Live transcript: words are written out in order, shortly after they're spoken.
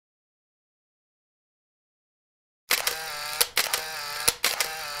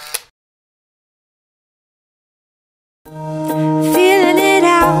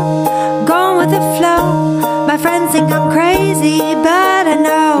think I'm crazy, but I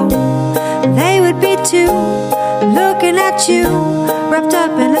know they would be too, looking at you, wrapped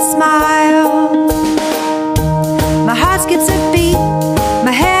up in a smile. My heart skips a beat,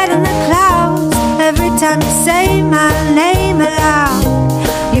 my head in the clouds, every time you say my name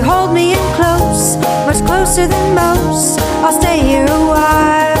aloud. You hold me in close, much closer than most. I'll stay here a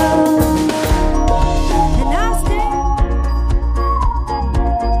while, and I'll stay.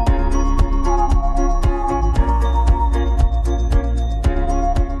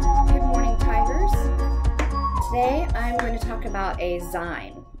 Good morning, Tigers. Today I'm going to talk about a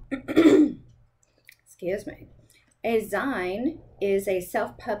Zine. Excuse me. A Zine is a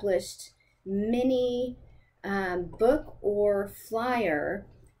self-published mini book or flyer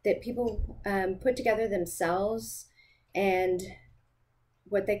that people put together themselves, and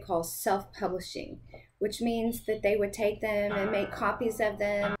what they call self-publishing, which means that they would take them and make copies of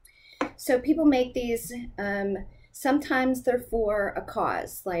them. So people make these, sometimes they're for a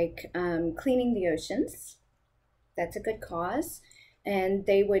cause, like cleaning the oceans. That's a good cause, and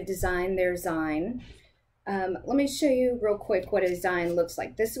they would design their Zine. Let me show you real quick what a Zine looks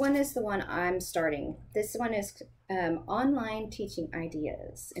like. This one is the one I'm starting. This one is online teaching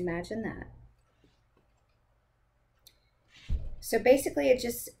ideas. Imagine that. So basically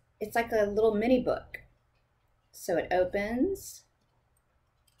it's like a little mini book. So it opens.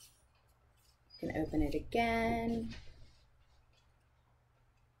 You can open it again.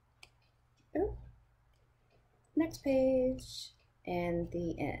 Oh, next page, and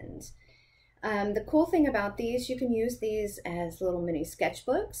the end. The cool thing about these, you can use these as little mini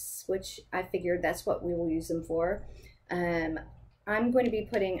sketchbooks, which I figured that's what we will use them for. I'm going to be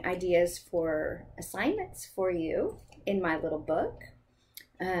putting ideas for assignments for you in my little book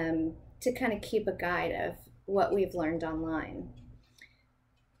to kind of keep a guide of what we've learned online.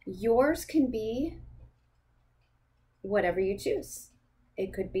 Yours can be whatever you choose.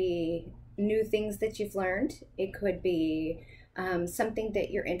 It could be new things that you've learned. It could be something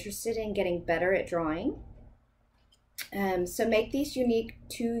that you're interested in getting better at drawing. So make these unique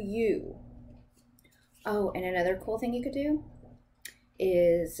to you. Oh, and another cool thing you could do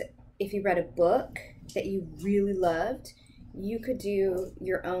is if you read a book that you really loved, you could do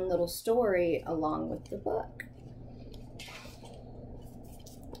your own little story along with the book.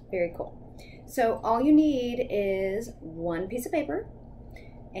 Very cool. So all you need is one piece of paper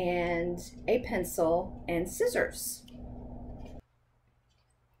and a pencil and scissors.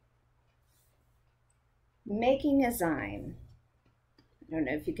 Making a Zine. I don't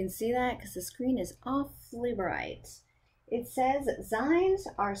know if you can see that because the screen is awfully bright. It says Zines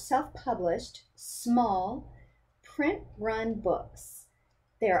are self-published, small, print-run books.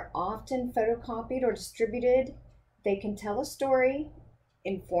 They are often photocopied or distributed. They can tell a story,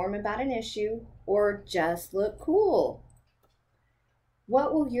 inform about an issue, or just look cool.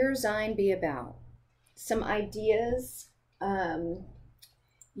 What will your Zine be about? Some ideas.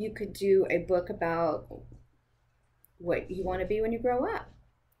 You could do a book about what you want to be when you grow up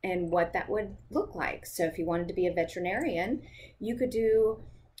and what that would look like. So if you wanted to be a veterinarian, you could do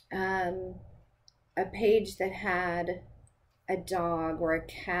a page that had a dog or a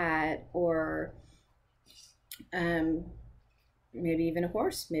cat, or maybe even a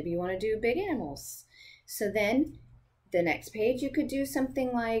horse. Maybe you want to do big animals. So then the next page you could do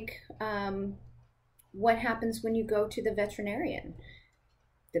something like what happens when you go to the veterinarian.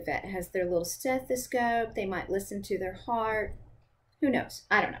 The vet has their little stethoscope. They might listen to their heart. Who knows?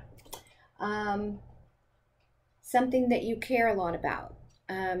 I don't know. Something that you care a lot about.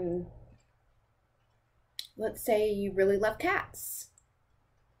 Let's say you really love cats.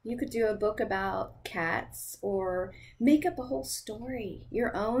 You could do a book about cats, or make up a whole story,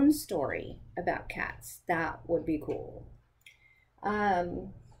 your own story about cats. That would be cool.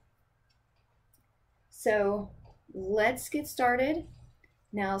 So let's get started.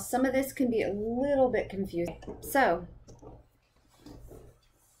 Now, some of this can be a little bit confusing. So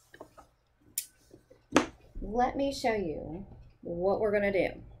let me show you what we're going to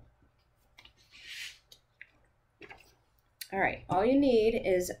do. All right, all you need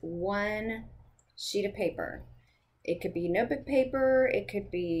is one sheet of paper. It could be notebook paper. It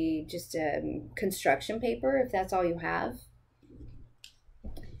could be just construction paper if that's all you have.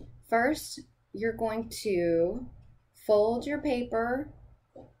 First, you're going to fold your paper.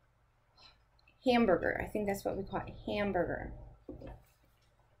 Hamburger, I think that's what we call it, hamburger.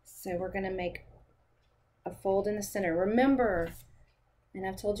 So we're going to make a fold in the center. Remember, and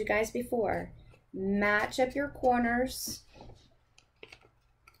I've told you guys before, match up your corners,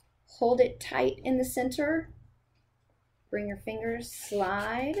 hold it tight in the center, bring your fingers,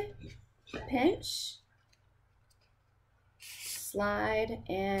 slide, pinch, slide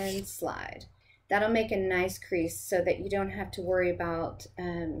and slide. That'll make a nice crease so that you don't have to worry about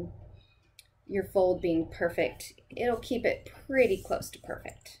your fold being perfect. It'll keep it pretty close to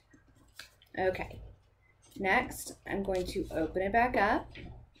perfect. Okay, next I'm going to open it back up.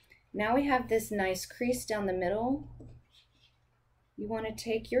 Now we have this nice crease down the middle. You want to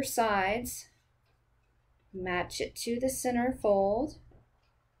take your sides, match it to the center fold,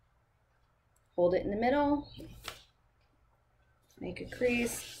 hold it in the middle, make a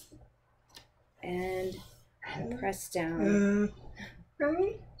crease, and press down.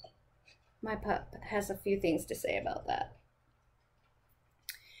 My pup has a few things to say about that.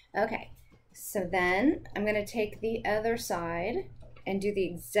 Okay, so then I'm going to take the other side and do the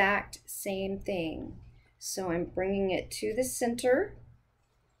exact same thing. So I'm bringing it to the center.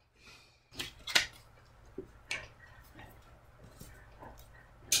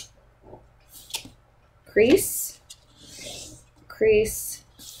 Crease, crease,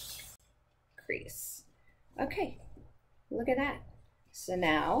 crease. Okay, look at that. So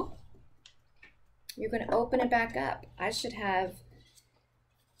now you're going to open it back up. I should have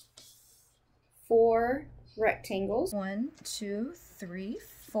 4 rectangles. 1, 2, 3,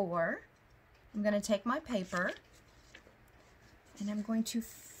 4. I'm going to take my paper and I'm going to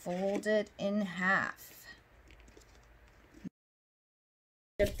fold it in half.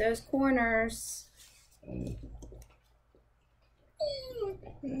 Flip those corners.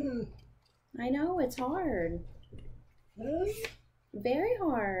 I know, it's hard. Very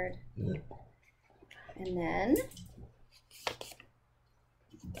hard. And then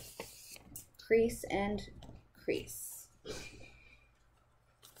crease and crease.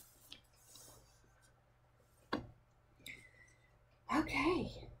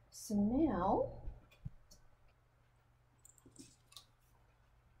 Okay, so now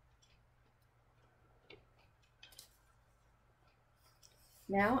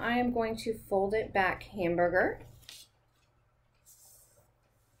I am going to fold it back hamburger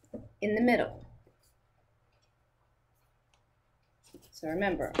in the middle. So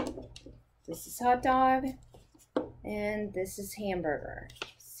remember, this is hot dog and this is hamburger.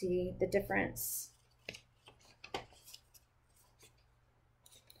 See the difference?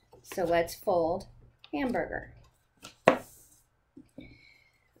 So let's fold hamburger.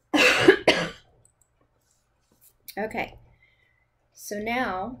 Okay, so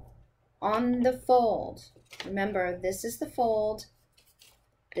now on the fold, remember this is the fold,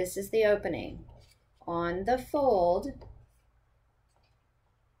 this is the opening. On the fold,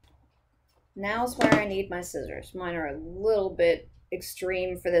 now's where I need my scissors. Mine are a little bit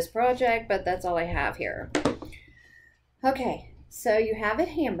extreme for this project, but that's all I have here. Okay, so you have a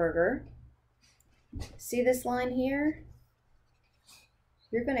hamburger. See this line here?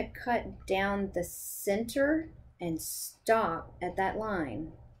 You're going to cut down the center and stop at that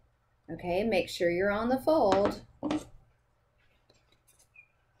line. Okay, make sure you're on the fold.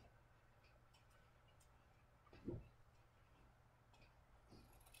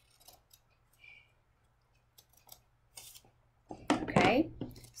 Okay,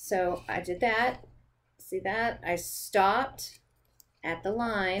 so I did that. See that? I stopped at the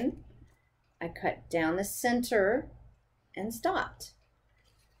line. I cut down the center and stopped.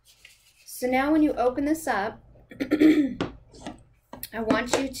 So now when you open this up, I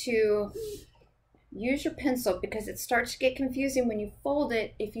want you to use your pencil because it starts to get confusing when you fold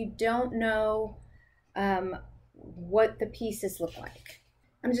it if you don't know what the pieces look like.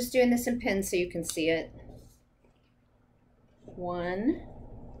 I'm just doing this in pen so you can see it. 1,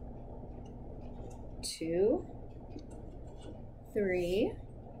 2, 3,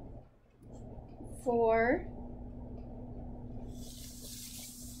 4,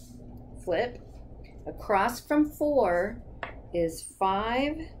 flip. Across from 4 is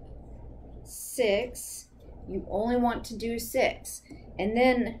 5, 6. You only want to do 6. And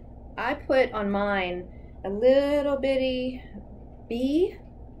then I put on mine a little bitty B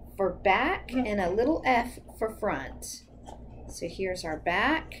for back and a little F for front. So here's our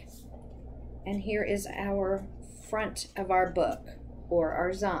back, and here is our front of our book, or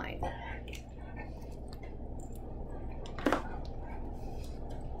our Zine.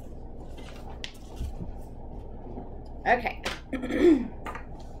 Okay,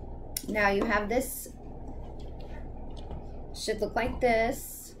 now you have this, should look like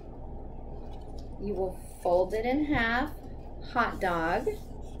this. You will fold it in half, hot dog.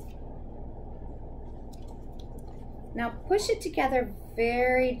 Now push it together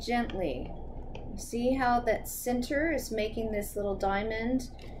very gently. You see how that center is making this little diamond?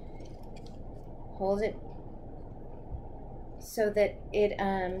 Hold it so that it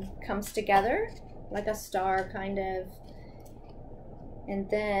comes together like a star kind of. And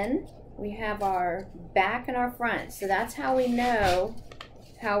then we have our back and our front. So that's how we know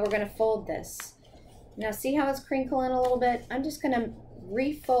how we're going to fold this. Now see how it's crinkling a little bit? I'm just going to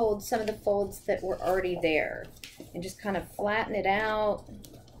refold some of the folds that were already there and just kind of flatten it out.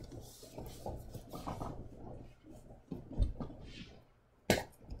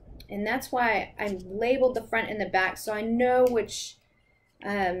 And that's why I labeled the front and the back, so I know which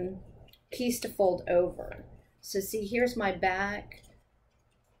piece to fold over. So see, here's my back,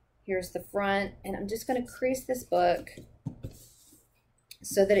 here's the front, and I'm just going to crease this book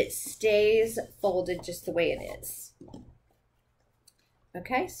so that it stays folded just the way it is.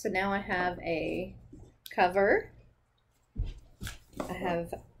 Okay, so now I have a cover. I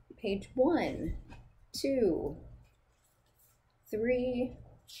have page 1, 2, 3,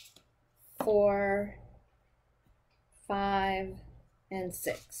 4, 5, and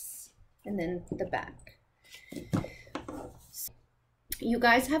 6, and then the back. You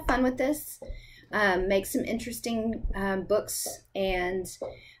guys have fun with this. Make some interesting books, and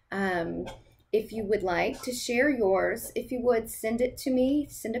if you would like to share yours, if you would, send it to me.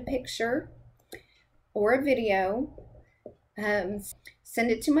 Send a picture or a video.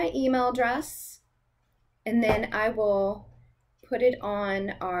 Send it to my email address, and then I will put it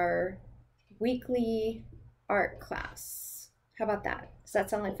on our weekly art class. How about that? Does that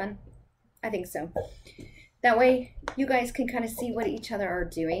sound like fun? I think so. That way you guys can kind of see what each other are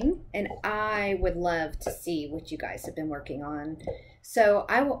doing, and I would love to see what you guys have been working on. So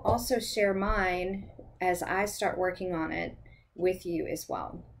I will also share mine as I start working on it with you as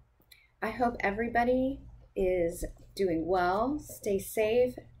well. I hope everybody is doing well. Stay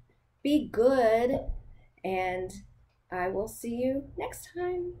safe, be good, and I will see you next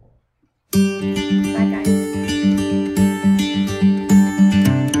time. Bye guys.